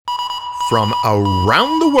from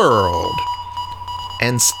around the world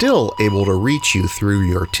and still able to reach you through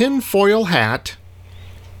your tinfoil hat.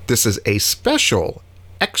 This is a special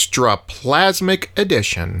extra plasmic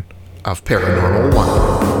edition of Paranormal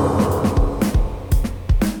One.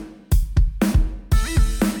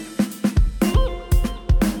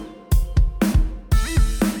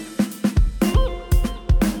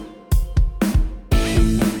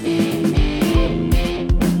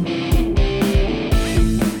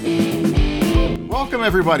 Welcome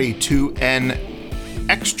everybody to an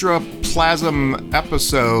extra plasm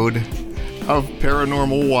episode of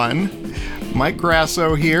Paranormal One. Mike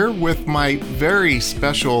Grasso here with my very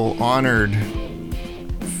special, honored,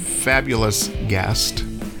 fabulous guest.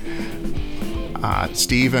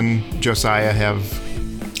 Steve and Josiah have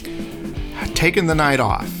taken the night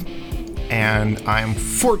off, and I'm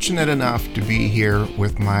fortunate enough to be here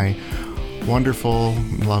with my wonderful,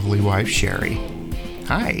 lovely wife, Sherry.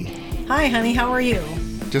 Hi. Hi, honey. How are you?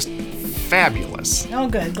 Just fabulous. Oh,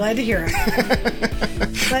 good. Glad to hear it.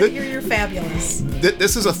 Glad to hear you're fabulous.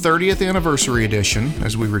 This is a 30th anniversary edition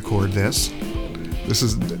as we record this. This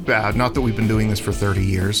is not that we've been doing this for 30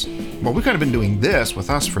 years. Well, we've kind of been doing this with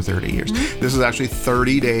us for 30 years. Mm-hmm. This is actually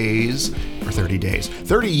 30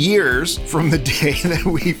 years from the day that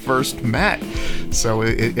we first met. So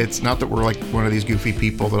it's not that we're like one of these goofy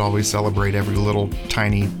people that always celebrate every little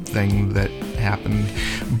tiny thing that happened,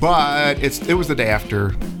 but it was the day after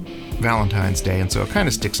Valentine's Day, and so it kind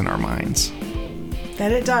of sticks in our minds.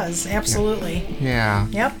 That it does, absolutely. Yeah.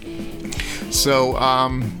 Yep. So,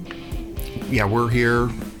 we're here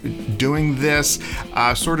doing this.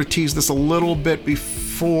 Sort of teased this a little bit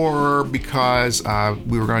before because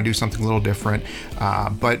we were going to do something a little different.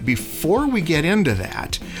 But before we get into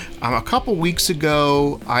that, a couple weeks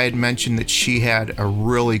ago, I had mentioned that she had a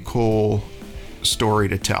really cool story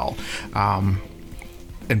to tell.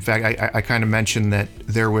 In fact, I kind of mentioned that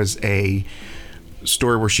there was a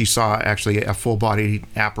story where she saw actually a full-body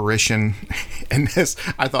apparition, and this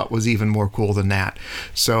I thought was even more cool than that.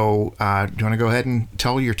 So do you want to go ahead and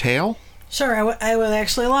tell your tale? Sure, I would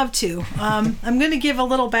actually love to. I'm going to give a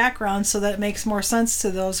little background so that it makes more sense to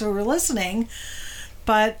those who are listening.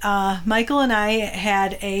 But Michael and I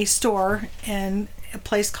had a store in a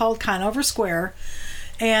place called Conover Square.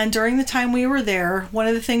 And during the time we were there, one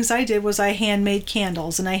of the things I did was I handmade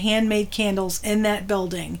candles. And I handmade candles in that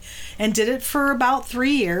building. And did it for about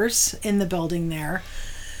 3 years in the building there.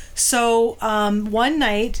 So one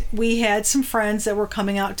night we had some friends that were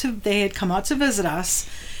they had come out to visit us.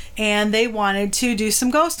 And they wanted to do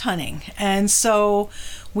some ghost hunting. And so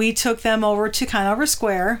we took them over to Conover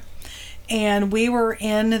Square. And we were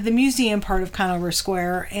in the museum part of Conover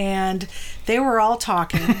Square, and they were all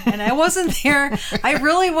talking. And I wasn't there. I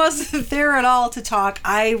really wasn't there at all to talk.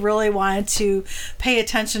 I really wanted to pay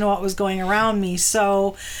attention to what was going around me.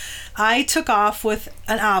 So I took off with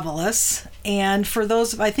an Ovilus. And for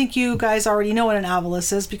those, I think you guys already know what an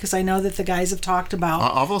Ovilus is because I know that the guys have talked about.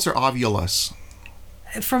 Ovilus or Ovulus?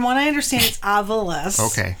 From what I understand, it's Ovilus.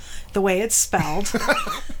 Okay. The way it's spelled.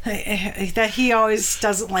 That he always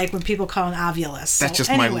doesn't like when people call an Ovilus. So that's just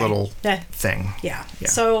anyway, my little thing. Yeah.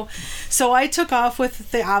 So I took off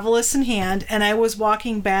with the Ovilus in hand, and I was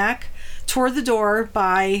walking back toward the door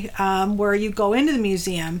by where you go into the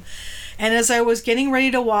museum. And as I was getting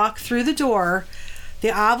ready to walk through the door, the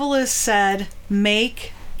Ovilus said,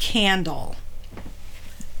 "Make candle."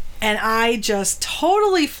 And I just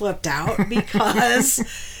totally flipped out because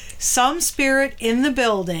some spirit in the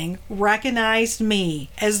building recognized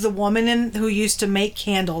me as the woman who used to make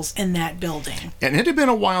candles in that building. And it had been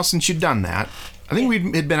a while since you'd done that. I think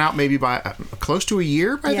we had been out maybe by close to a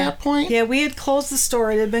year by that point. Yeah, we had closed the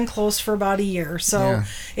store. It had been closed for about a year. So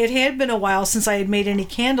it had been a while since I had made any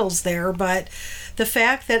candles there. But the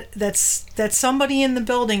fact that somebody in the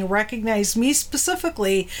building recognized me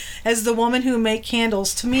specifically as the woman who made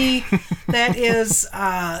candles, to me, that is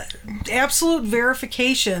absolute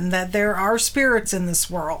verification that there are spirits in this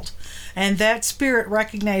world. And that spirit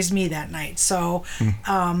recognized me that night. So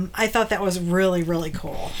I thought that was really, really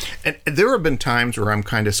cool. And there have been times where I'm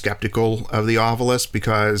kind of skeptical of the Ovilus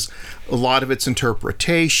because a lot of its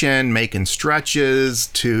interpretation, making stretches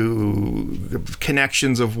to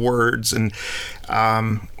connections of words. And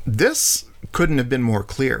this couldn't have been more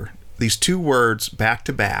clear. These two words back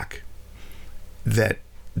to back that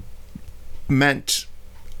meant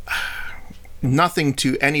nothing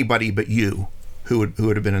to anybody but you. Who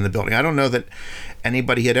would have been in the building. I don't know that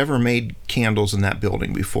anybody had ever made candles in that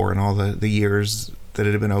building before in all the years that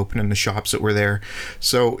it had been open and the shops that were there.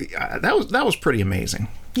 So that was pretty amazing.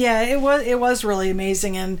 Yeah, it was really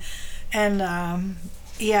amazing, and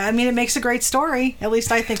Yeah, I mean, it makes a great story. At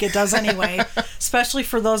least I think it does anyway. Especially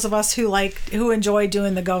for those of us who enjoy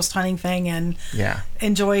doing the ghost hunting thing and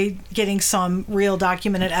enjoy getting some real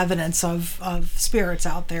documented evidence of spirits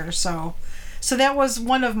out there. So that was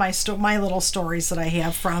one of my little stories that I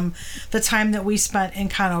have from the time that we spent in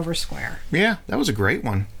Conover Square. Yeah, that was a great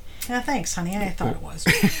one. Yeah, thanks, honey. I thought it was.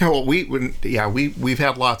 Well, we've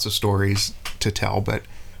had lots of stories to tell, but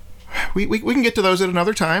we can get to those at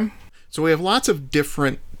another time. So we have lots of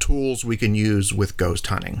different tools we can use with ghost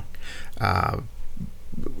hunting.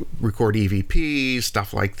 Record EVPs,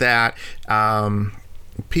 stuff like that.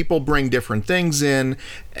 People bring different things in,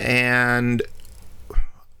 and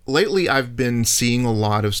lately I've been seeing a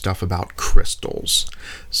lot of stuff about crystals.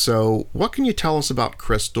 So what can you tell us about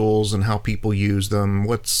crystals and how people use them?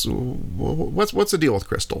 What's the deal with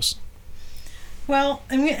crystals? Well,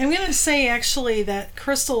 I'm going to say actually that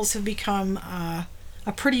crystals have become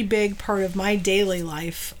a pretty big part of my daily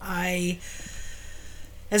life.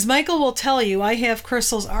 As Michael will tell you, I have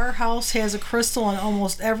crystals. Our house has a crystal in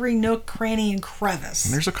almost every nook, cranny, and crevice.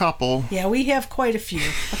 There's a couple. Yeah, we have quite a few.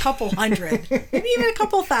 A couple hundred. Maybe even a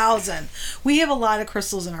couple thousand. We have a lot of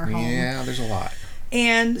crystals in our home. Yeah, there's a lot.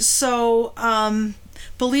 And so,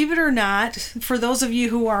 believe it or not, for those of you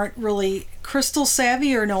who aren't really crystal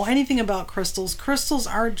savvy or know anything about crystals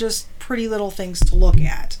aren't just pretty little things to look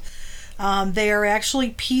at. They are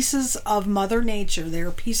actually pieces of Mother Nature. They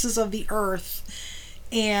are pieces of the earth.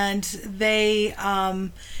 And they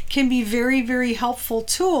can be very, very helpful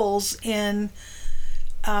tools in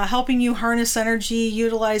helping you harness energy,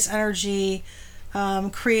 utilize energy,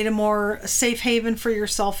 create a more safe haven for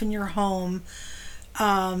yourself in your home,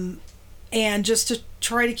 and just to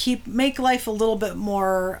try to make life a little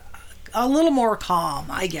more calm,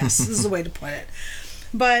 I guess is the way to put it.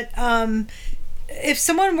 But if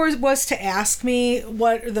someone was to ask me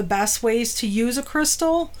what are the best ways to use a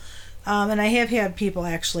crystal, and I have had people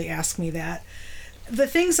actually ask me that, the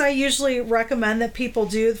things I usually recommend that people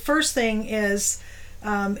do, the first thing is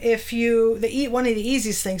one of the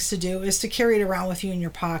easiest things to do is to carry it around with you in your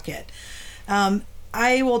pocket.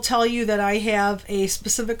 I will tell you that I have a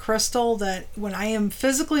specific crystal that when I am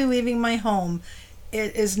physically leaving my home,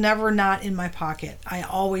 it is never not in my pocket. I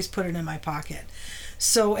always put it in my pocket.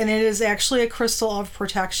 So, and it is actually a crystal of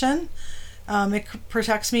protection. It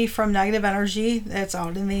protects me from negative energy that's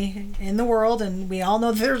out in the world, and we all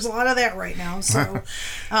know there's a lot of that right now. So,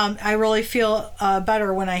 I really feel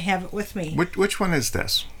better when I have it with me. Which one is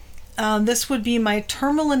this? This would be my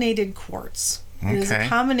tourmalinated quartz. Okay. It is a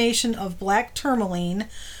combination of black tourmaline,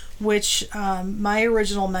 which my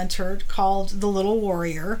original mentor called the Little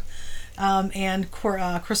Warrior, and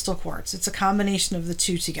crystal quartz. It's a combination of the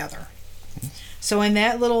two together. So in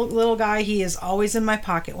that little guy, he is always in my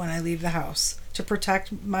pocket when I leave the house to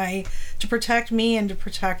protect me and to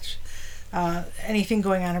protect anything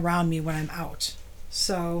going on around me when I'm out.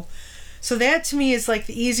 So that to me is like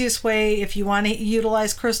the easiest way if you want to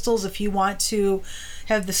utilize crystals. If you want to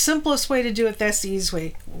have the simplest way to do it, that's the easiest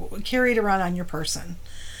way. Carry it around on your person.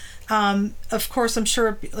 Of course, I'm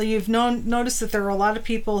sure you've noticed that there are a lot of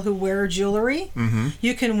people who wear jewelry. Mm-hmm.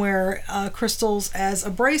 You can wear crystals as a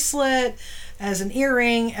bracelet, as an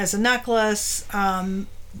earring, as a necklace. A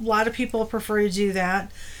lot of people prefer to do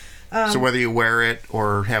that. So whether you wear it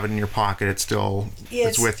or have it in your pocket, it's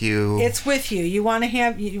with you. It's with you. You want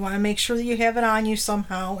to make sure that you have it on you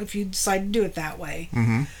somehow if you decide to do it that way.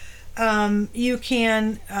 Mm-hmm. You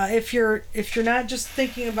can if you're not just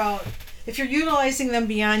thinking about. If you're utilizing them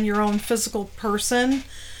beyond your own physical person,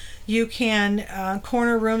 you can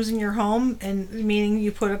corner rooms in your home, and meaning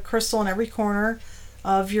you put a crystal in every corner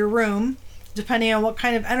of your room, depending on what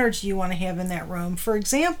kind of energy you want to have in that room. For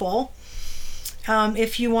example,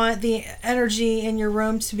 if you want the energy in your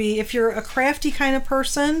room to be, if you're a crafty kind of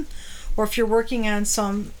person, or if you're working on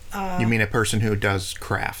some... you mean a person who does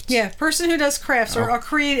crafts? Yeah, person who does crafts, or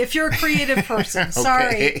if you're a creative person.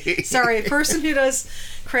 Okay. Sorry, a person who does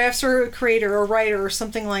crafts, or a creator or writer or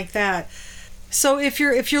something like that. So if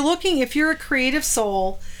you're a creative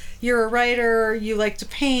soul, you're a writer, you like to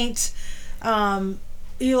paint,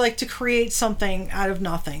 you like to create something out of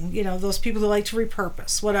nothing. You know, those people who like to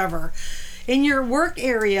repurpose, whatever. In your work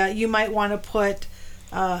area, you might want to put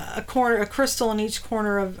a crystal in each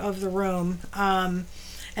corner of the room.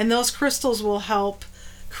 And those crystals will help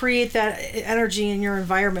create that energy in your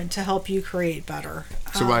environment to help you create better.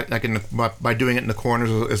 So by doing it in the corners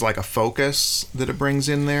is like a focus that it brings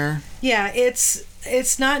in there? Yeah, it's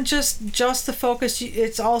not just the focus,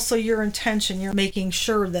 it's also your intention. You're making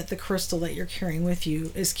sure that the crystal that you're carrying with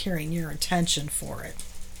you is carrying your intention for it.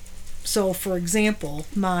 So, for example,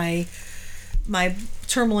 my my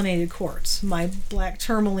tourmalinated quartz, my black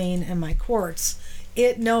tourmaline and my quartz,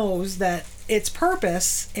 it knows that its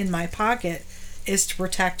purpose in my pocket is to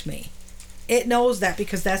protect me. It knows that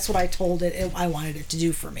because that's what I told it I wanted it to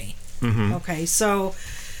do for me. Mm-hmm. Okay, so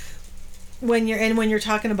when you're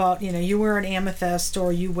talking about, you wear an amethyst,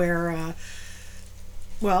 or you wear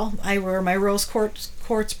I wear my rose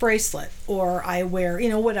quartz bracelet, or I wear,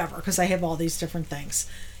 whatever, because I have all these different things.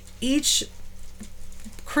 Each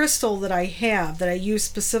crystal that I have that I use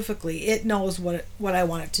specifically, it knows what I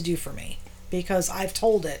want it to do for me, because I've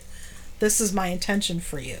told it, this is my intention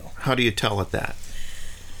for you. How do you tell it that?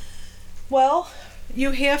 Well,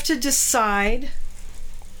 you have to decide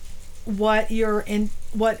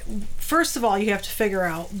first of all, you have to figure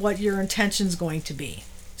out what your intention's going to be.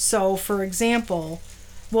 So, for example,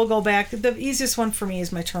 we'll go back. The easiest one for me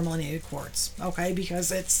is my tourmalinated quartz, okay?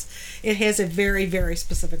 Because it has a very, very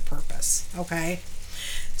specific purpose, okay?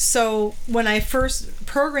 So, when I first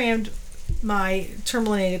programmed my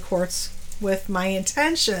tourmalinated quartz with my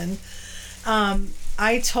intention,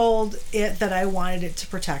 I told it that I wanted it to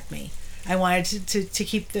protect me. I wanted to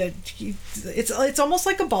keep it's almost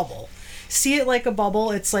like a bubble. See it like a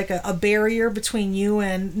bubble. It's like a barrier between you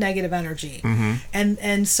and negative energy. Mm-hmm.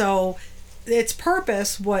 And so its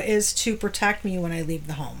purpose is to protect me when I leave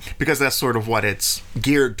the home. Because that's sort of what it's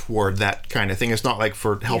geared toward, that kind of thing. It's not like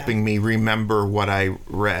for helping me remember what I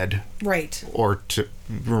read. Right. Or to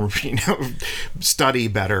study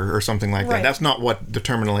better or something like that. That's not what the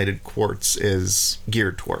tourmalinated quartz is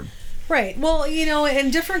geared toward. Right. Well,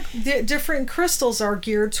 and different crystals are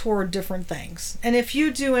geared toward different things. And if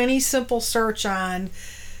you do any simple search on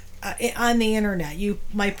the internet, you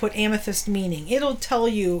might put amethyst meaning. It'll tell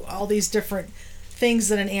you all these different things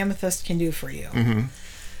that an amethyst can do for you. Mm-hmm.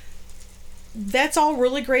 That's all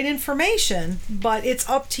really great information, but it's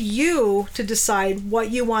up to you to decide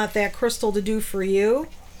what you want that crystal to do for you,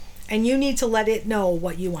 and you need to let it know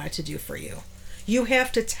what you want it to do for you. You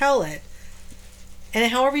have to tell it. And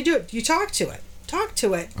however you do it, you talk to it.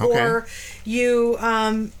 Okay. Or you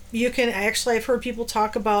can actually, I've heard people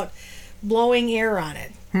talk about blowing air on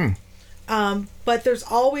it. But there's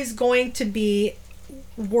always going to be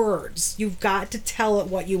words. You've got to tell it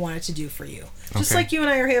what you want it to do for you. Just like you and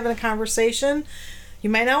I are having a conversation. You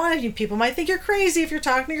might not want to. People might think you're crazy if you're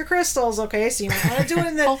talking to your crystals. Okay, so you might want to do it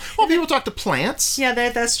in the. well, people talk to plants. Yeah,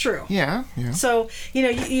 that's true. Yeah. So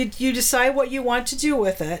you decide what you want to do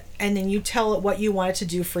with it, and then you tell it what you want it to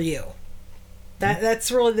do for you. That's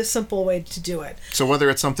really the simple way to do it. So whether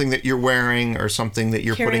it's something that you're wearing or something that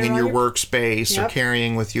you're putting in your workspace or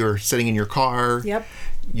carrying with sitting in your car,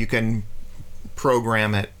 you can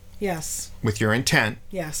program it. Yes. With your intent.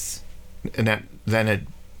 Yes. And then it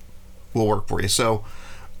will work for you. So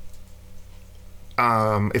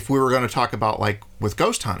if we were going to talk about, like, with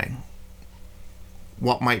ghost hunting,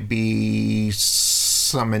 what might be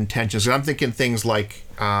some intentions? I'm thinking things like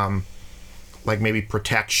maybe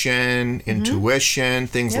protection, intuition,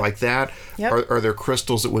 things like that. Are there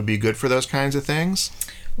crystals that would be good for those kinds of things?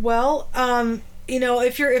 Well,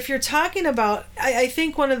 if you're talking about, I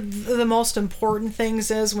think one of the most important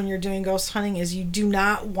things is when you're doing ghost hunting is you do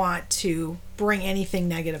not want to bring anything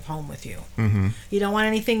negative home with you. Mm-hmm. You don't want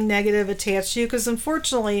anything negative attached to you, because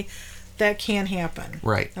unfortunately that can happen.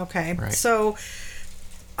 Right. Okay. Right. So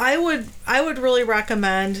I would really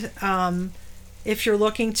recommend, if you're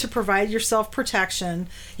looking to provide yourself protection,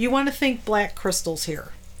 you want to think black crystals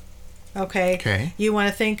here. Okay. You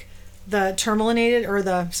want to think the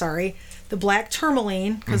black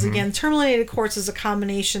tourmaline, because again, tourmalinated quartz is a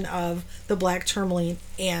combination of the black tourmaline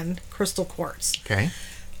and crystal quartz. Okay.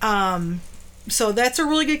 So that's a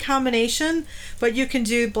really good combination, but you can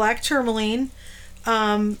do black tourmaline,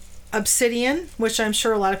 obsidian, which I'm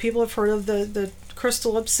sure a lot of people have heard of, the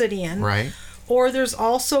crystal obsidian. Right. Or there's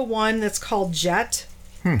also one that's called jet,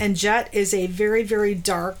 and jet is a very, very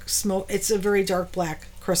dark smoke. It's a very dark black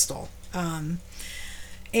crystal.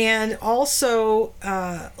 And also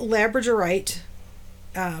labradorite,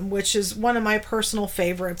 which is one of my personal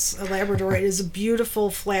favorites. A labradorite is a beautiful,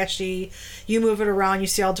 flashy. You move it around, you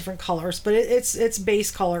see all different colors, but its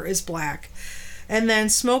base color is black. And then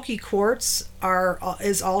smoky quartz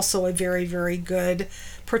is also a very, very good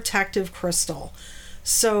protective crystal.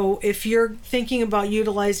 So if you're thinking about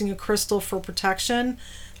utilizing a crystal for protection,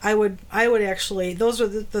 I would actually, those are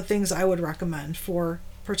the things I would recommend for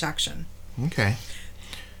protection. Okay.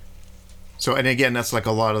 So, and again, that's like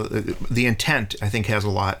a lot of the intent, I think, has a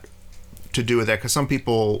lot to do with that, because some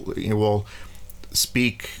people will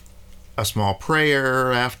speak a small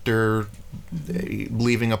prayer after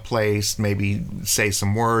leaving a place, maybe say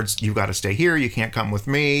some words. You've got to stay here. You can't come with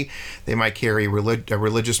me. They might carry a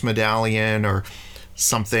religious medallion or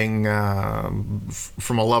something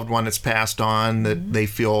from a loved one that's passed on that they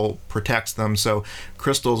feel protects them. So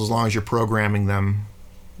crystals, as long as you're programming them,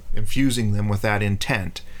 infusing them with that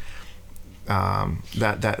intent,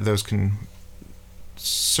 that those can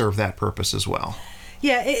serve that purpose as well.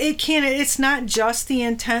 Yeah, it can. It's not just the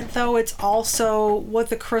intent, though. It's also what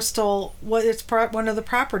the crystal, what its one of the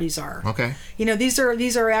properties are. Okay. These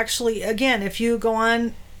are actually, again, if you go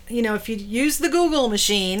on, if you use the Google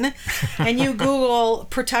machine and you Google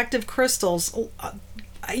protective crystals,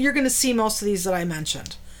 you're going to see most of these that I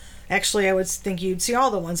mentioned. Actually, I would think you'd see all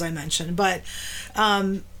the ones I mentioned, but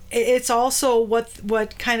it's also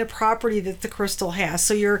what kind of property that the crystal has.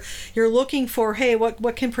 So you're looking for, hey,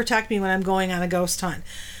 what can protect me when I'm going on a ghost hunt?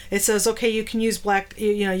 It says, okay, you can use black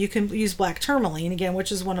tourmaline again,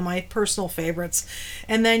 which is one of my personal favorites.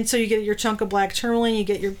 And then so you get your chunk of black tourmaline, you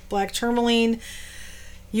get your black tourmaline.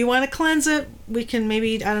 You want to cleanse it? We can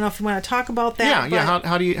maybe, I don't know if you want to talk about that. Yeah.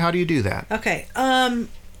 How do you do that? Okay.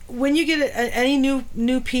 When you get any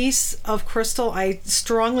new piece of crystal, I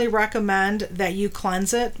strongly recommend that you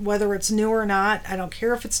cleanse it, whether it's new or not. I don't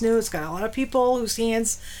care if it's new. It's got a lot of people whose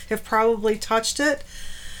hands have probably touched it.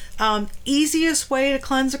 Easiest way to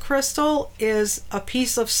cleanse a crystal is a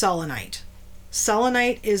piece of selenite.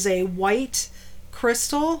 Selenite is a white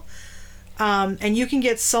crystal, and you can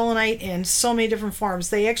get selenite in so many different forms.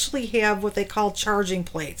 They actually have what they call charging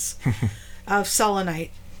plates of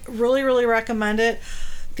selenite. Really, really recommend it.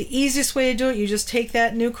 The easiest way to do it, you just take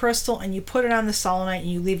that new crystal and you put it on the selenite and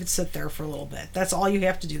you leave it sit there for a little bit. That's all you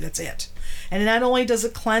have to do. That's it. And not only does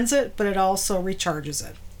it cleanse it, but it also recharges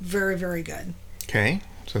it. Very, very good. Okay.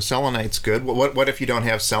 So selenite's good. What if you don't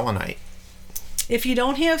have selenite? If you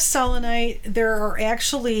don't have selenite, there are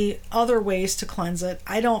actually other ways to cleanse it.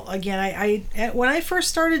 I when I first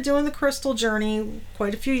started doing the crystal journey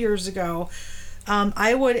quite a few years ago,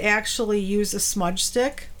 I would actually use a smudge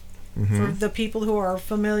stick. For the people who are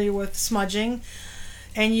familiar with smudging,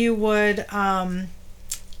 and you would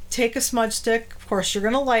take a smudge stick. Of course, you're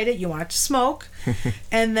going to light it. You want it to smoke,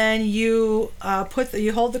 and then you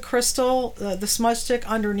hold the crystal, the smudge stick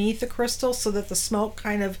underneath the crystal, so that the smoke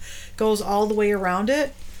kind of goes all the way around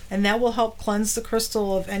it, and that will help cleanse the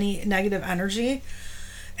crystal of any negative energy.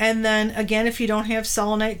 And then again, if you don't have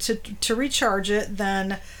selenite to recharge it,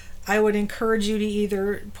 then I would encourage you to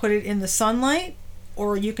either put it in the sunlight,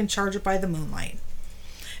 or you can charge it by the moonlight.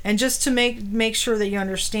 And just to make sure that you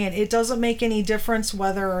understand, it doesn't make any difference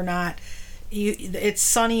whether or not it's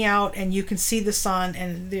sunny out and you can see the sun,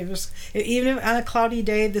 and even on a cloudy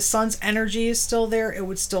day, the sun's energy is still there, it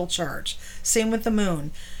would still charge. Same with the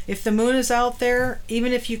moon. If the moon is out there,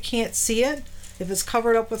 even if you can't see it, if it's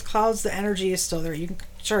covered up with clouds, the energy is still there. You can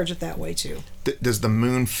charge it that way too. Does the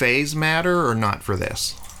moon phase matter or not for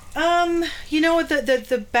this?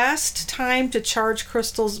 The best time to charge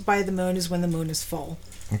crystals by the moon is when the moon is full.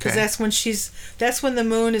 Okay. Because that's when the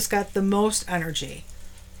moon has got the most energy.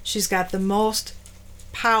 She's got the most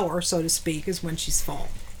power, so to speak, is when she's full.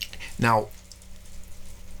 Now,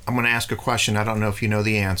 I'm going to ask a question. I don't know if you know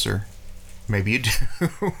the answer. Maybe you do.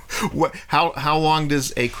 How long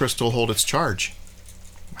does a crystal hold its charge?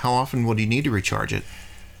 How often would you need to recharge it?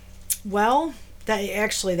 Well,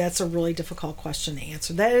 that's a really difficult question to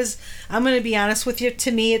answer. That is, I'm going to be honest with you,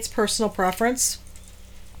 to me it's personal preference.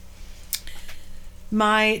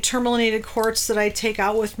 My tourmalinated quartz that I take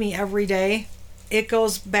out with me every day, it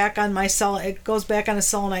goes back on a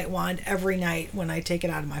selenite wand every night when I take it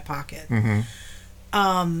out of my pocket.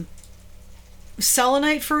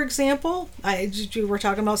 Selenite, for example, we're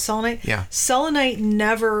talking about selenite. Yeah. Selenite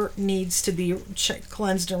never needs to be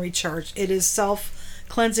cleansed and recharged. It is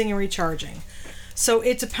self-cleansing and recharging. So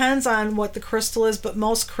it depends on what the crystal is, but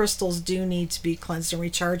most crystals do need to be cleansed and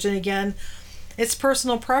recharged. And again, it's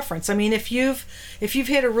personal preference. I mean, if you've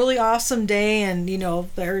had a really awesome day and you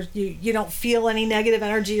don't feel any negative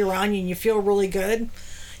energy around you and you feel really good,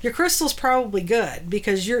 your crystal's probably good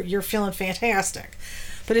because you're feeling fantastic.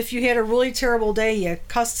 But if you had a really terrible day, you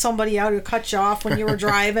cussed somebody out who cut you off when you were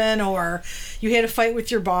driving, or you had a fight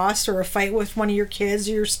with your boss, or a fight with one of your kids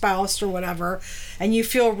or your spouse or whatever, and you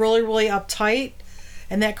feel really, really uptight,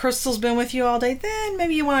 and that crystal's been with you all day, then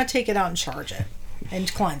maybe you want to take it out and charge it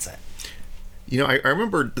and cleanse it. I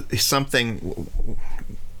remember something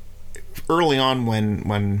early on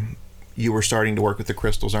when you were starting to work with the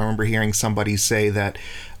crystals. I remember hearing somebody say that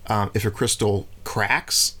if a crystal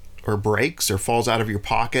cracks or breaks or falls out of your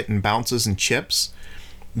pocket and bounces and chips,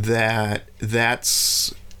 that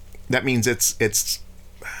means it's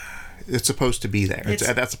it's supposed to be there.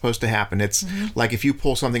 That's supposed to happen. It's like if you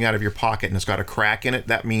pull something out of your pocket and it's got a crack in it,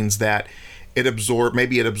 that means that it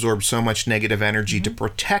absorbed so much negative energy to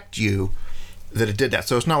protect you that it did that.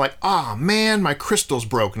 So it's not like, oh man, my crystal's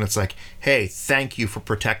broken. It's like, hey, thank you for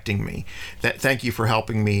protecting me. Thank you for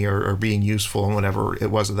helping me or being useful and whatever it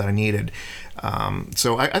was that I needed.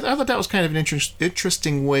 So I thought that was kind of an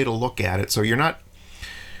interesting way to look at it. So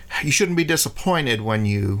you shouldn't be disappointed when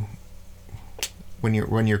your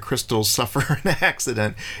crystals suffer an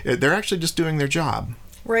accident. They're actually just doing their job.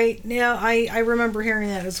 Right. Yeah, I remember hearing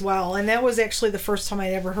that as well. And that was actually the first time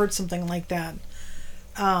I'd ever heard something like that.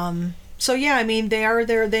 So yeah, I mean, they are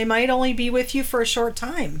there. They might only be with you for a short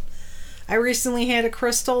time. I recently had a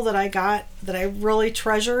crystal that I got that I really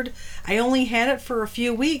treasured. I only had it for a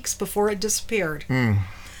few weeks before it disappeared. And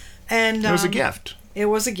it was a gift. It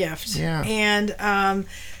was a gift. Yeah. And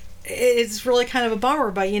it's really kind of a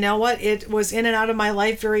bummer, but you know what? It was in and out of my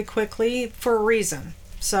life very quickly for a reason.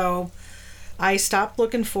 So I stopped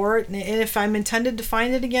looking for it, and if I'm intended to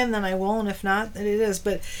find it again, then I will, and if not, then it is.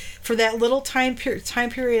 But for that little time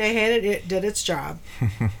period I had it did its job.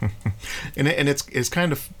 and it's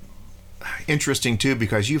kind of interesting too,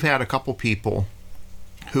 because you've had a couple people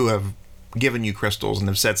who have given you crystals and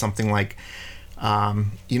have said something like,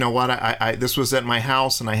 you know what, I this was at my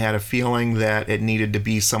house and I had a feeling that it needed to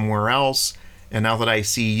be somewhere else, and now that I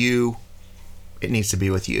see you, it needs to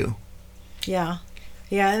be with you. Yeah.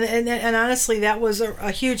 Yeah, and honestly, that was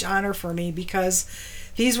a huge honor for me, because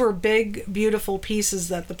these were big, beautiful pieces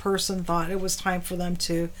that the person thought it was time for them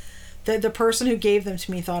to... The person who gave them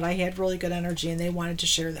to me thought I had really good energy, and they wanted to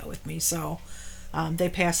share that with me, so they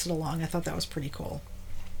passed it along. I thought that was pretty cool.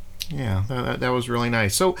 Yeah, that was really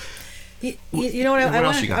nice. So... You know what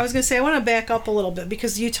else you got? I was going to say, I want to back up a little bit,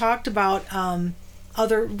 because you talked about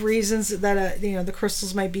other reasons that the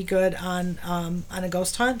crystals might be good on a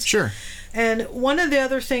ghost hunt. Sure. And one of the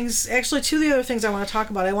other things, actually two of the other things I want to talk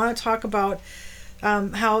about, I want to talk about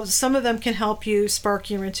how some of them can help you spark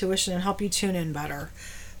your intuition and help you tune in better.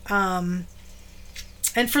 And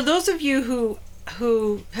for those of you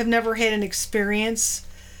who have never had an experience,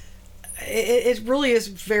 it really is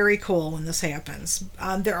very cool when this happens.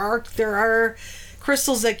 There are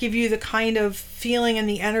crystals that give you the kind of feeling and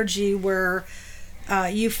the energy where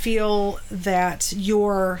you feel that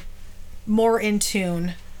you're more in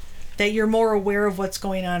tune, that you're more aware of what's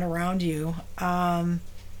going on around you. And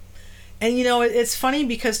it's funny,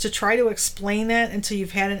 because to try to explain that until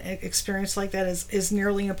you've had an experience like that is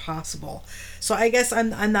nearly impossible. So I guess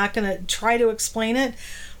I'm not going to try to explain it,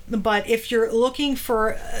 but if you're looking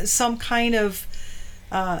for some kind of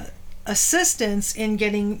assistance in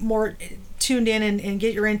getting more tuned in and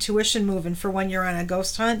get your intuition moving for when you're on a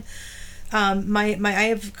ghost hunt, I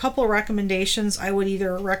have a couple of recommendations. I would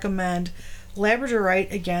either recommend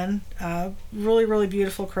labradorite, again, really, really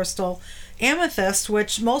beautiful crystal. Amethyst,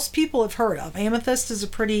 which most people have heard of. Amethyst is a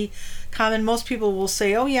pretty common, most people will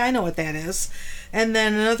say, oh yeah, I know what that is. And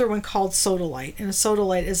then another one called sodalite, and a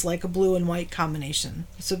sodalite is like a blue and white combination.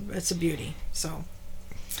 It's a beauty. So,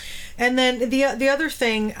 and then the other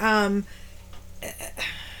thing,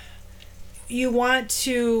 you want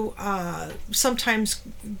to sometimes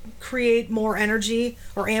create more energy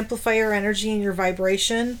or amplify your energy and your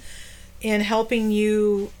vibration in helping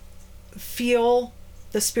you feel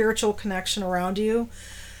the spiritual connection around you.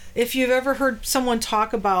 If you've ever heard someone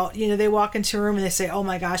talk about, they walk into a room and they say, oh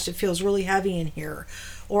my gosh, it feels really heavy in here,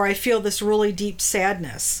 or I feel this really deep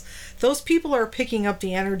sadness. Those people are picking up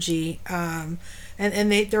the energy, and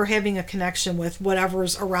they're having a connection with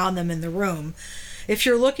whatever's around them in the room. If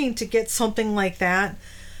you're looking to get something like that,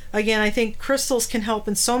 again, I think crystals can help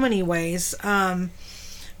in so many ways.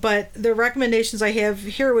 But the recommendations I have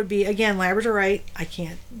here would be, again, labradorite. I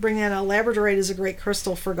can't bring that up. Labradorite is a great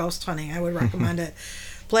crystal for ghost hunting. I would recommend it.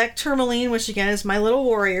 Black tourmaline, which again is my little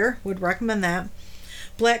warrior, would recommend that.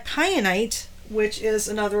 Black kyanite, which is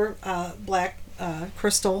another black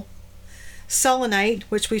crystal. Selenite,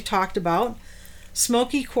 which we've talked about.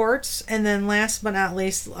 Smoky quartz, and then last but not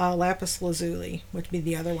least, lapis lazuli, which would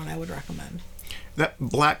be the other one I would recommend. That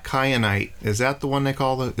black kyanite, is that the one they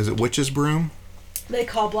call is it witch's broom? They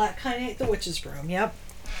call black kyanite the witch's broom. Yep.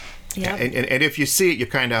 And if you see it, you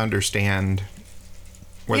kind of understand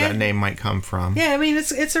where that name might come from. Yeah, I mean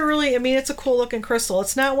it's a cool looking crystal.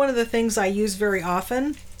 It's not one of the things I use very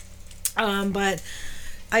often, but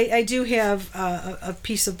I do have a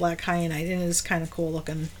piece of black kyanite, and it is kind of cool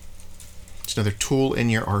looking. It's another tool in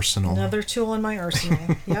your arsenal. Another tool in my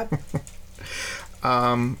arsenal. Yep.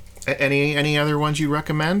 Any other ones you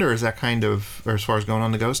recommend, or is that kind of, or as far as going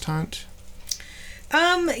on the ghost hunt?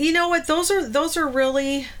 You know what? Those are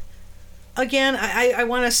really again, I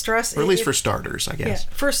want to stress, or at least for starters, I guess.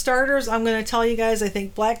 For starters, I'm going to tell you guys, I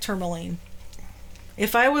think black tourmaline.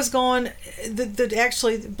 If I was going,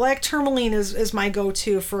 actually, black tourmaline is my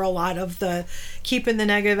go-to for a lot of the keeping the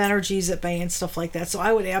negative energies at bay and stuff like that. So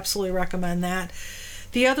I would absolutely recommend that.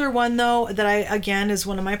 The other one, though, that again is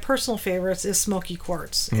one of my personal favorites is smoky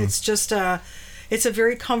quartz. It's just it's a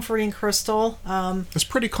very comforting crystal. It's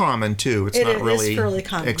pretty common too. It's fairly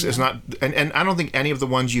common. It's not, and I don't think any of the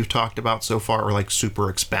ones you've talked about so far are like super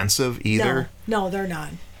expensive either. No, they're not.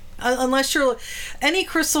 Unless any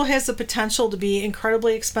crystal has the potential to be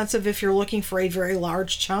incredibly expensive if you're looking for a very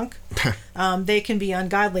large chunk. They can be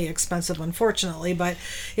ungodly expensive, unfortunately. But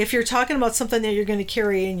if you're talking about something that you're going to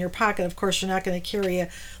carry in your pocket, of course, you're not going to carry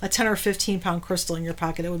a 10 or 15 pound crystal in your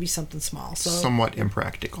pocket. It would be something small. So somewhat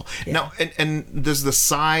impractical. Yeah. Now, and does the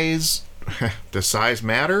size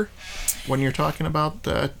matter when you're talking about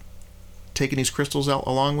taking these crystals out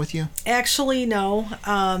along with you? Actually,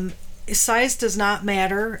 no. Size does not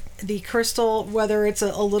matter. The crystal, whether it's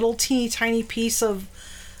a little teeny tiny piece of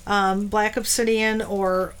black obsidian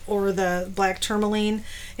or the black tourmaline,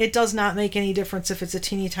 it does not make any difference if it's a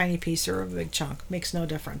teeny tiny piece or a big chunk. Makes no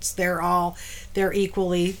difference. They have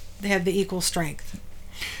the equal strength.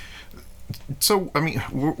 So, I mean,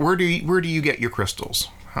 where do you get your crystals?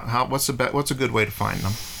 What's a good way to find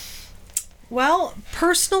them? Well,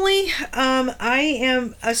 personally, I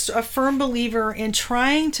am a firm believer in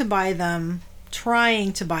trying to buy them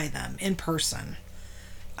in person.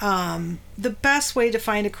 The best way to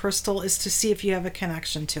find a crystal is to see if you have a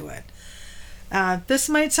connection to it. This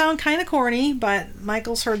might sound kind of corny, but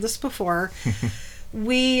Michael's heard this before.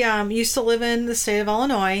 We used to live in the state of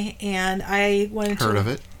Illinois, and I went to... Heard of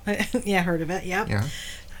it? Yeah, heard of it, yep. Yeah.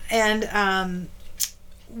 And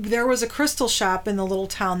there was a crystal shop in the little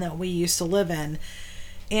town that we used to live in,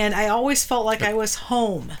 and I always felt like I was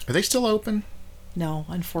home. Are they still open? No,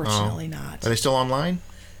 unfortunately not. Are they still online?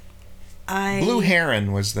 Blue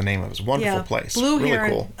Heron was the name of it. It was a wonderful place. Blue really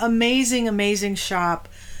Heron, cool. Amazing shop.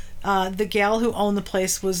 The gal who owned the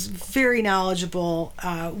place was very knowledgeable,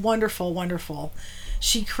 wonderful.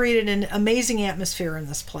 She created an amazing atmosphere in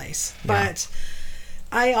this place. But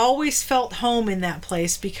I always felt home in that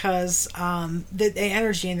place because the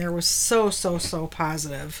energy in there was so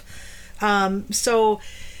positive.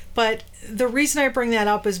 But the reason I bring that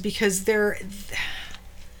up is because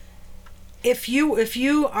if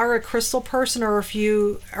you are a crystal person, or if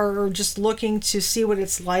you are just looking to see what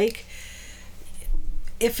it's like,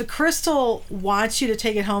 if a crystal wants you to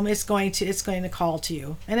take it home, it's going to call to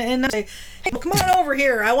you and say, "Hey, come on over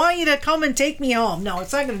here. I want you to come and take me home." No,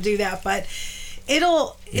 it's not going to do that, but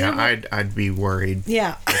it'll I'd be worried.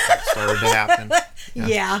 Yeah. If that started to happen.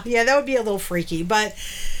 Yeah, that would be a little freaky, but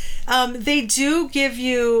they do give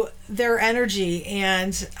you their energy,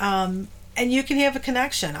 and you can have a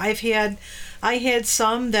connection. I had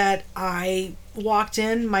some that I walked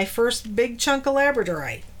in, my first big chunk of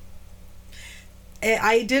labradorite.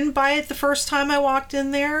 I didn't buy it the first time I walked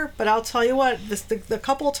in there, but I'll tell you what, the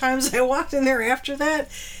couple of times I walked in there after that,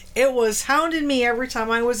 it was hounding me every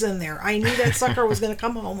time I was in there. I knew that sucker was going to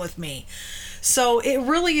come home with me. So it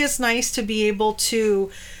really is nice to be able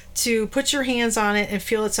to put your hands on it and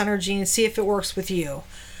feel its energy and see if it works with you.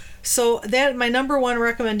 So that my number one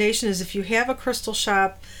recommendation is, if you have a crystal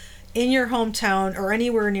shop in your hometown or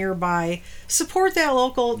anywhere nearby, support that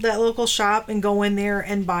local shop and go in there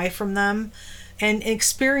and buy from them and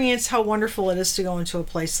experience how wonderful it is to go into a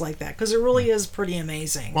place like that, because it really is pretty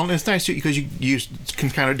amazing. Well, it's nice too, because you can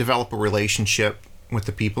kind of develop a relationship with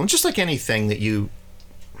the people, and just like anything that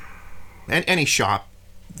any shop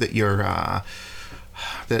that you're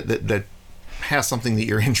that has something that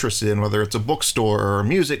you're interested in, whether it's a bookstore or a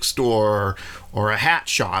music store or a hat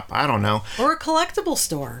shop, I don't know, or a collectible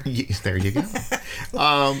store. There you go.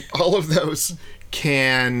 All of those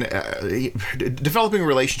can developing a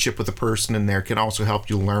relationship with the person in there can also help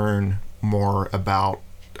you learn more about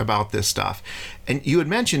this stuff. And you had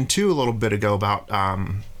mentioned too a little bit ago about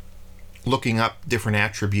looking up different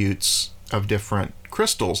attributes of different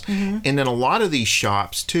crystals. Mm-hmm. And in a lot of these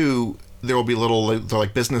shops too, there will be they're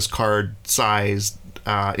like business card sized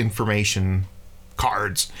information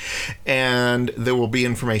cards, and there will be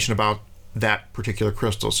information about that particular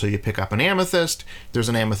crystal. So you pick up an amethyst, there's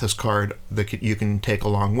an amethyst card that you can take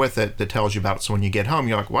along with it that tells you about it. So when you get home,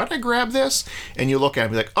 you're like, why did I grab this? And you look at it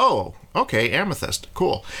and be like, oh, okay, amethyst,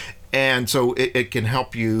 cool. And so it can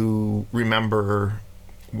help you remember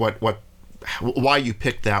why you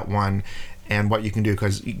picked that one and what you can do.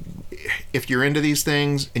 Because if you're into these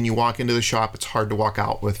things and you walk into the shop, it's hard to walk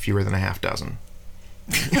out with fewer than a half dozen.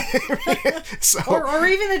 So, or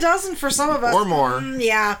even a dozen for some of us. Or more.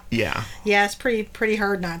 Yeah. Yeah. Yeah, it's pretty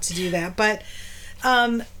hard not to do that. But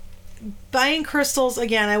buying crystals,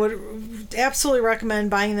 again, I would absolutely recommend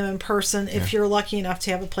buying them in person if you're lucky enough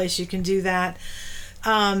to have a place you can do that.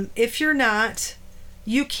 If you're not,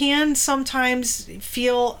 you can sometimes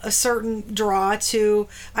feel a certain draw to...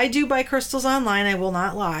 I do buy crystals online, I will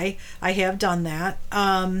not lie. I have done that.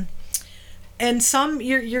 And some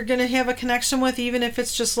you're going to have a connection with, even if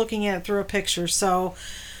it's just looking at it through a picture. So,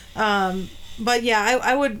 but yeah,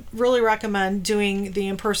 I would really recommend doing the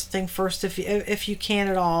in-person thing first if you can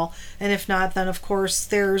at all. And if not, then of course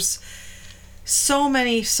there's so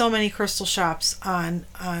many crystal shops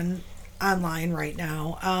online right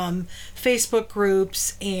now. Facebook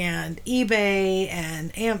groups and eBay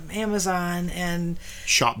and Amazon and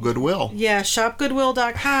Shop Goodwill. Yeah,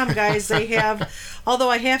 shopgoodwill.com, guys. They have,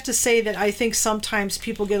 although I have to say that I think sometimes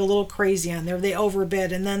people get a little crazy on there. They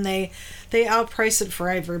overbid and then they outprice it for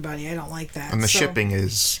everybody. I don't like that. And the shipping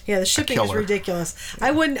is the shipping is ridiculous.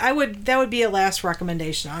 Yeah. That would be a last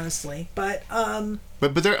recommendation, honestly. But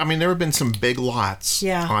there have been some big lots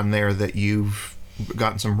on there that you've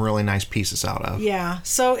gotten some really nice pieces out of. Yeah,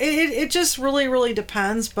 so it just really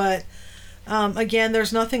depends, but again,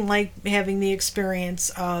 there's nothing like having the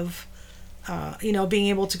experience of being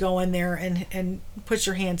able to go in there and put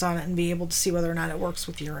your hands on it and be able to see whether or not it works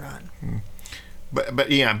with you or not.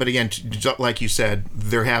 But again, like you said,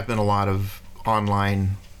 there have been a lot of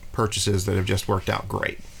online purchases that have just worked out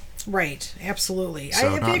great. Right, absolutely.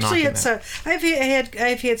 So I've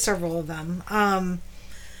had several of them.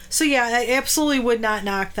 So yeah, I absolutely would not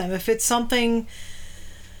knock them. If it's something,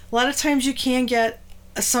 a lot of times you can get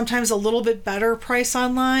sometimes a little bit better price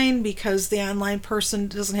online because the online person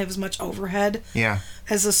doesn't have as much overhead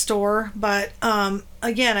as a store. But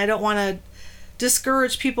again, I don't want to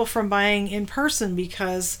discourage people from buying in person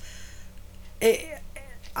because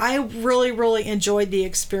I really enjoyed the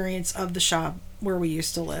experience of the shop where we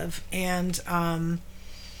used to live. And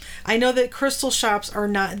I know that crystal shops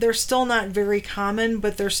they're still not very common,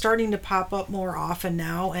 but they're starting to pop up more often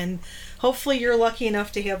now, and hopefully you're lucky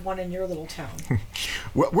enough to have one in your little town.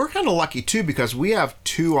 We're kind of lucky too because we have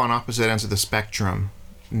two on opposite ends of the spectrum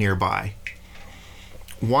nearby.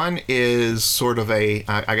 One is sort of I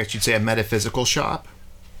guess you'd say a metaphysical shop,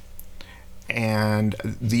 and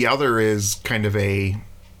the other is kind of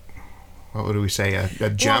what do we say? A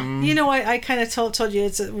gem? Well, I kind of told you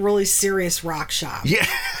it's a really serious rock shop. Yeah.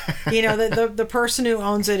 The person who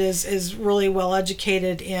owns it is really well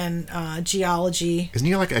educated in geology. Isn't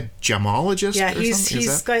he like a gemologist? Yeah,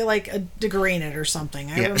 he's got like a degree in it or something.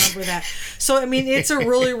 I remember that. So I mean, it's a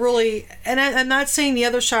really, and I'm not saying the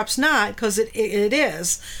other shop's not, because it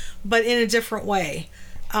is, but in a different way.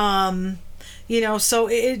 So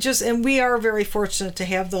it just, and we are very fortunate to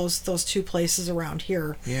have those two places around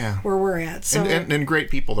here where we're at. So and great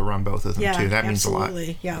people to run both of them too. That means a lot.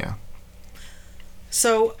 Yeah.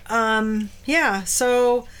 So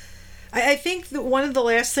so I think that one of the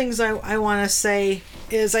last things I want to say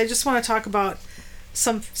is I just want to talk about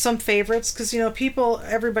some favorites, because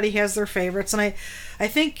everybody has their favorites, and I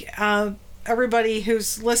think everybody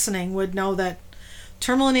who's listening would know that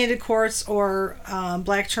tourmalinated quartz or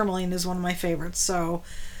black tourmaline is one of my favorites. So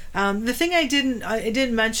the thing I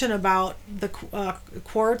didn't mention about the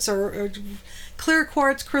quartz or clear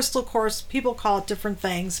quartz, crystal quartz, people call it different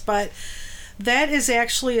things, but that is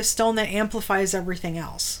actually a stone that amplifies everything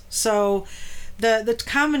else. So the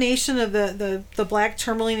combination of the black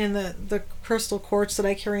tourmaline and the crystal quartz that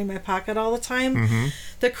I carry in my pocket all the time,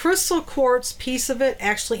 the crystal quartz piece of it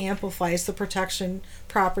actually amplifies the protection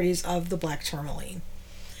properties of the black tourmaline.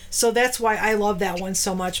 So that's why I love that one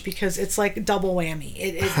so much, because it's like double whammy.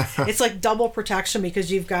 It's like double protection,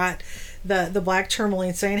 because you've got the black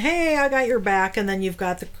tourmaline saying, "Hey, I got your back," and then you've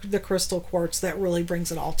got the crystal quartz that really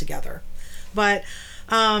brings it all together. But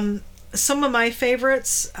some of my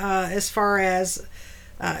favorites, as far as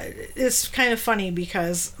it's kind of funny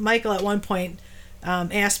because Michael at one point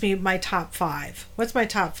asked me my top 5. What's my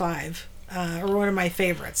top 5 or one of my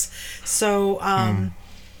favorites? So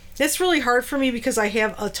it's really hard for me because I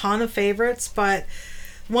have a ton of favorites, but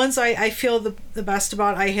ones I feel the best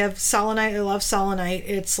about, I have selenite. I love selenite.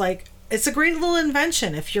 It's a great little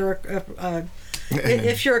invention if you're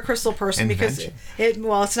if you're a crystal person, because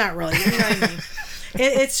it's not really, you know what I mean.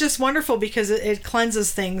 It's just wonderful because it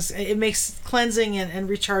cleanses things. It makes cleansing and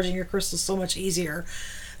recharging your crystals so much easier.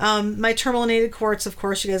 My tourmalinated quartz, of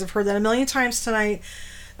course, you guys have heard that a million times tonight.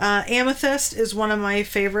 Amethyst is one of my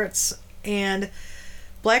favorites, and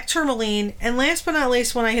black tourmaline. And last but not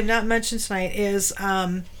least, one I have not mentioned tonight is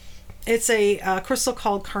it's a crystal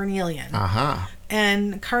called carnelian.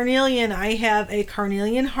 And carnelian, I have a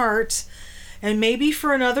carnelian heart, and maybe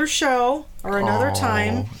for another show or another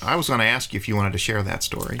time. I was going to ask you if you wanted to share that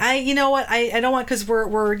story. You know what? I don't want, because we're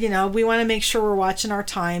we want to make sure we're watching our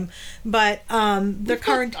time. But I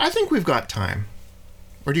think we've got time.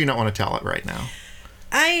 Or do you not want to tell it right now?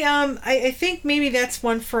 I think maybe that's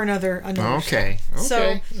one for another Okay.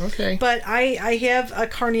 show. Okay. But I have a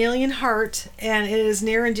carnelian heart, and it is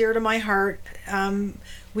near and dear to my heart.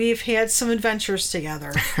 We've had some adventures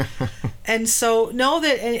together. And so know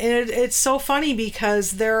that, and it's so funny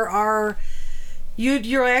because there are,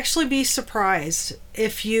 you'll actually be surprised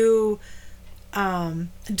if you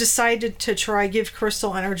decided to give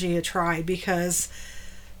crystal energy a try, because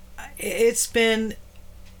it's been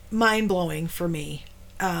mind-blowing for me,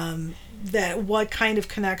 that what kind of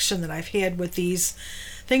connection that I've had with these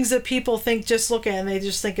things that people think, just look at and they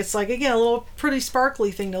just think it's like, again, a little pretty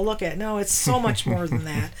sparkly thing to look at. No, it's so much more than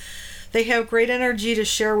that. They have great energy to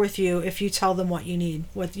share with you if you tell them what you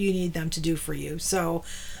need them to do for you. So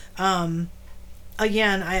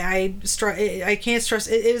again, I can't stress,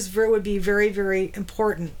 it would be very, very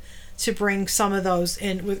important to bring some of those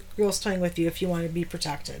in with ghost hunting with you if you want to be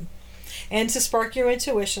protected, and to spark your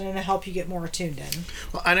intuition and to help you get more attuned in.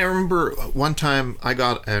 Well, and I remember one time I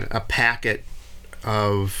got a packet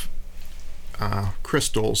of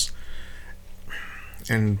crystals,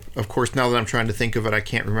 and of course now that I'm trying to think of it, I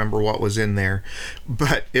can't remember what was in there,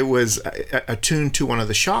 but it was attuned to one of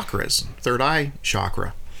the chakras, third eye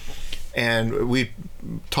chakra, and we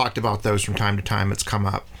talked about those from time to time. It's come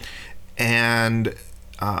up, and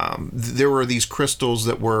there were these crystals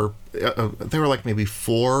that were there were like maybe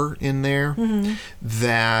 4 in there, mm-hmm.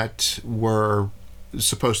 that were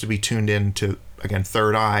supposed to be tuned into, again,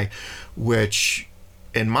 third eye, which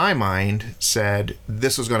in my mind said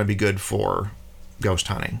this was going to be good for ghost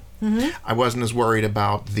hunting. Mm-hmm. I wasn't as worried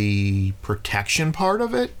about the protection part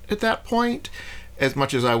of it at that point as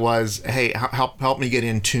much as I was, hey, help me get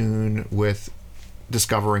in tune with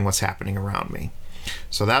discovering what's happening around me.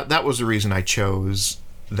 So that was the reason I chose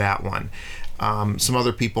that one. Some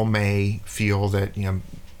other people may feel that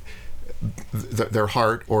their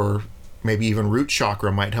heart or maybe even root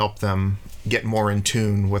chakra might help them get more in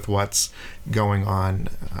tune with what's going on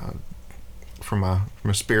from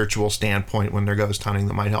a spiritual standpoint when they're ghost hunting,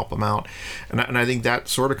 that might help them out. And I think that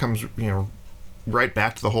sort of comes right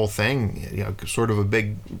back to the whole thing. Sort of a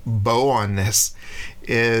big bow on this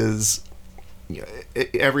is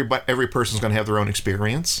every person's going to have their own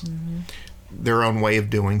experience, mm-hmm. their own way of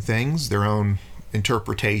doing things, their own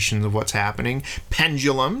interpretation of what's happening.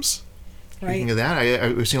 Pendulums. Right. Speaking of that,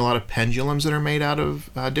 I've seen a lot of pendulums that are made out of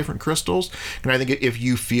different crystals. And I think if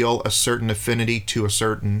you feel a certain affinity to a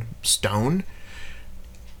certain stone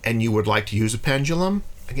and you would like to use a pendulum,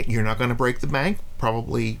 again, you're not going to break the bank.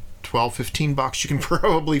 Probably $12-15, you can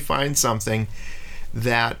probably find something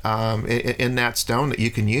that in that stone that you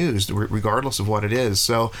can use regardless of what it is.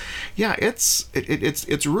 So yeah, it's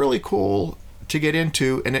really cool to get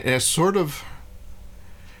into, and it's sort of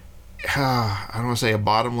I don't want to say a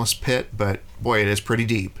bottomless pit, but boy, it is pretty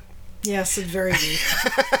deep. Yes, it's very deep.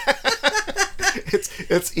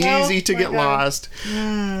 it's easy to get lost.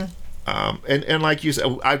 And like you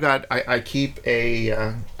said, I keep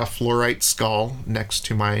a fluorite skull next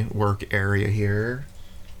to my work area here,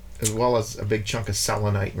 as well as a big chunk of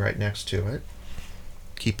selenite right next to it.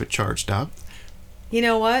 Keep it charged up. You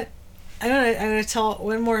know what? I'm gonna tell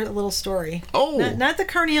one more little story. Oh, not the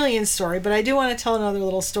carnelian story, but I do want to tell another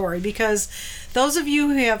little story, because those of you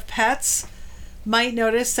who have pets might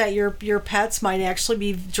notice that your pets might actually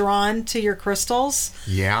be drawn to your crystals.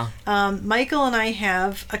 Yeah. Michael and I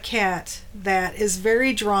have a cat that is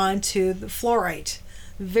very drawn to the fluorite,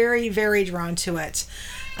 very, very drawn to it.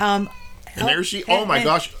 And there she, oh my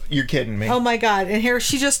gosh, you're kidding me. Oh my God. And here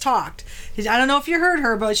she just talked. I don't know if you heard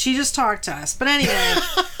her, but she just talked to us. But anyway,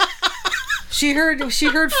 she heard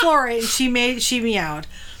fluorite and she meowed.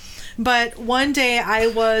 But one day I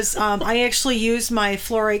actually used my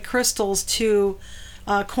fluorite crystals to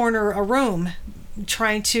corner a room,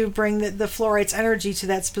 trying to bring the fluorite's energy to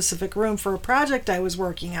that specific room for a project I was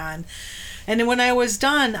working on. And when I was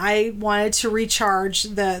done, I wanted to recharge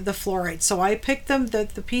the fluorite. So I picked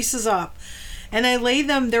the pieces up, and I laid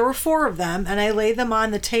them, there were 4 of them, and I laid them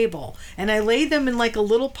on the table. And I laid them in like a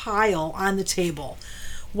little pile on the table.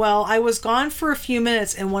 Well, I was gone for a few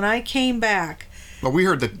minutes, and when I came back... Well, we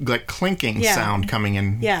heard the clinking sound coming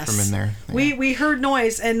in from in there. Yeah. We heard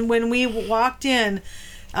noise, and when we walked in,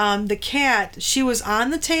 the cat, she was on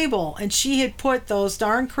the table, and she had put those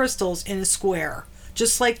darn crystals in a square,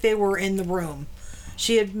 just like they were in the room.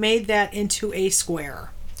 She had made that into a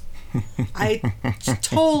square. I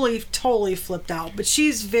totally flipped out. But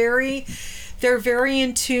she's they're very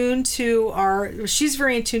in tune to she's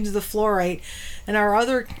very in tune to the fluorite, and our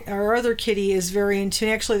other kitty is very in tune.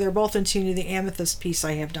 Actually, they're both in tune to the amethyst piece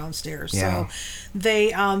I have downstairs. Yeah. So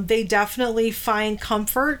they definitely find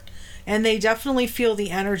comfort, and they definitely feel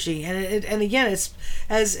the energy. And again, it's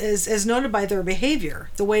as noted by their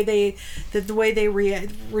behavior, the way they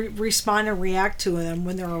respond and react to them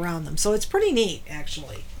when they're around them. So it's pretty neat,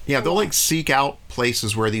 actually. Yeah, they'll like seek out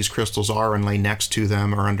places where these crystals are and lay next to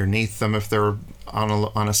them or underneath them if they're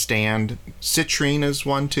on a stand. Citrine is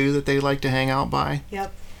one too that they like to hang out by.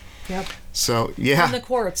 Yep. So yeah. And the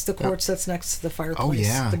quartz that's next to the fireplace. Oh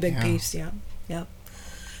yeah, the big piece. Yeah. Yep.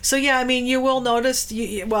 So yeah, I mean, you will notice.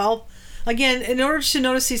 Well, again, in order to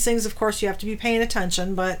notice these things, of course, you have to be paying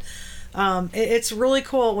attention. But it's really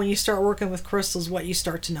cool when you start working with crystals what you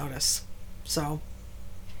start to notice. So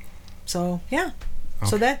yeah.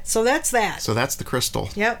 Okay. So that's that. So that's the crystal.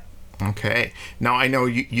 Yep. Okay. Now I know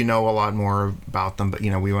you know a lot more about them, but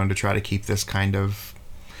we wanted to try to keep this kind of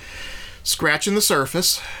scratching the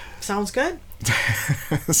surface. Sounds good.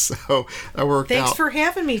 So that worked out. Thanks for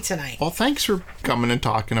having me tonight. Well, thanks for coming and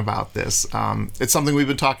talking about this. It's something we've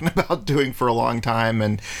been talking about doing for a long time,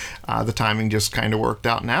 and the timing just kind of worked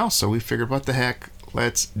out now. So we figured, what the heck,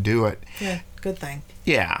 let's do it. Yeah, good thing.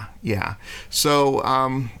 Yeah.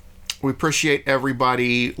 So we appreciate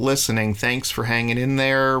everybody listening. Thanks for hanging in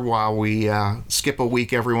there while we skip a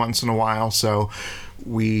week every once in a while. So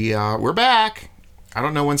we're back. I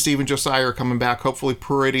don't know when Steve and Josiah are coming back. Hopefully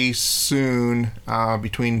pretty soon.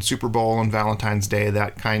 Between Super Bowl and Valentine's Day,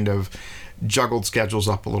 that kind of juggled schedules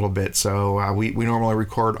up a little bit. So we normally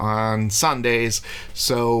record on Sundays.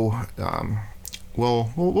 So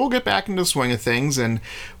we'll get back into the swing of things, and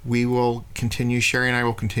we will continue. Sherry and I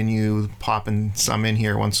will continue popping some in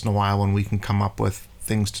here once in a while when we can come up with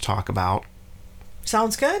things to talk about.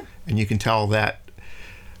 Sounds good. And you can tell that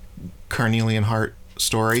Carnelian Heart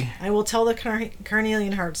story. I will tell the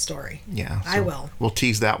Carnelian Heart story. Yeah, so I will. We'll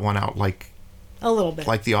tease that one out like a little bit,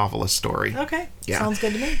 like the Ovilus story. Okay. Yeah. Sounds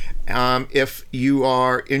good to me. If you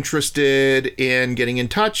are interested in getting in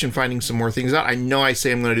touch and finding some more things out, I know I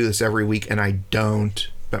say I'm going to do this every week, and I don't,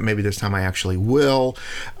 but maybe this time I actually will.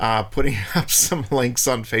 Putting up some links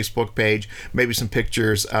on Facebook page, maybe some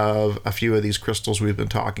pictures of a few of these crystals we've been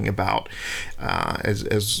talking about,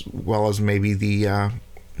 as well as maybe the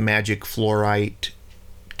magic fluorite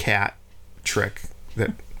cat trick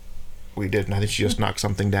that we did, and I think she just knocked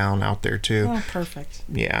something down out there too. Oh, perfect.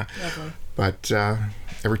 Yeah. Lovely. But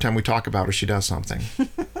every time we talk about her, she does something.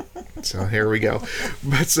 So here we go.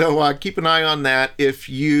 But so keep an eye on that. If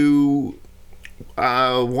you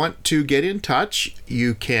want to get in touch,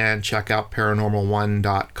 you can check out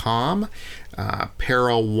paranormal1.com,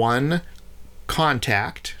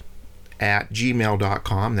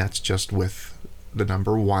 para1contact@gmail.com. That's just with the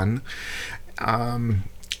number 1.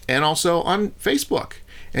 And also on Facebook.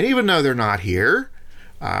 And even though they're not here,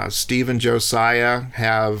 Steve and Josiah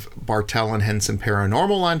have Bartell and Henson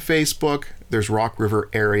Paranormal on Facebook. There's Rock River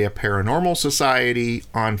Area Paranormal Society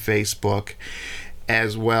on Facebook,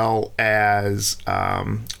 as well as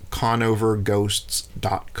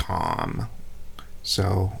conoverghosts.com.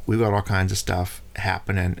 So we've got all kinds of stuff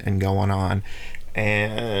happening and going on,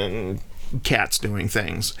 and cats doing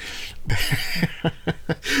things.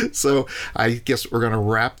 So I guess we're going to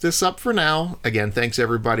wrap this up for now. Again, thanks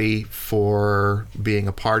everybody for being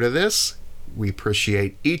a part of this. We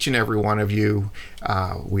appreciate each and every one of you.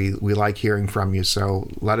 We like hearing from you, so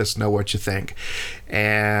let us know what you think.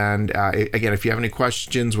 And again, if you have any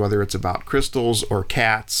questions, whether it's about crystals or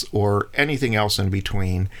cats or anything else in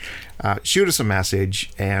between, shoot us a message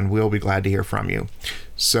and we'll be glad to hear from you.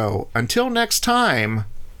 So until next time,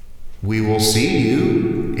 we will see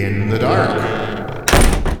you in the dark.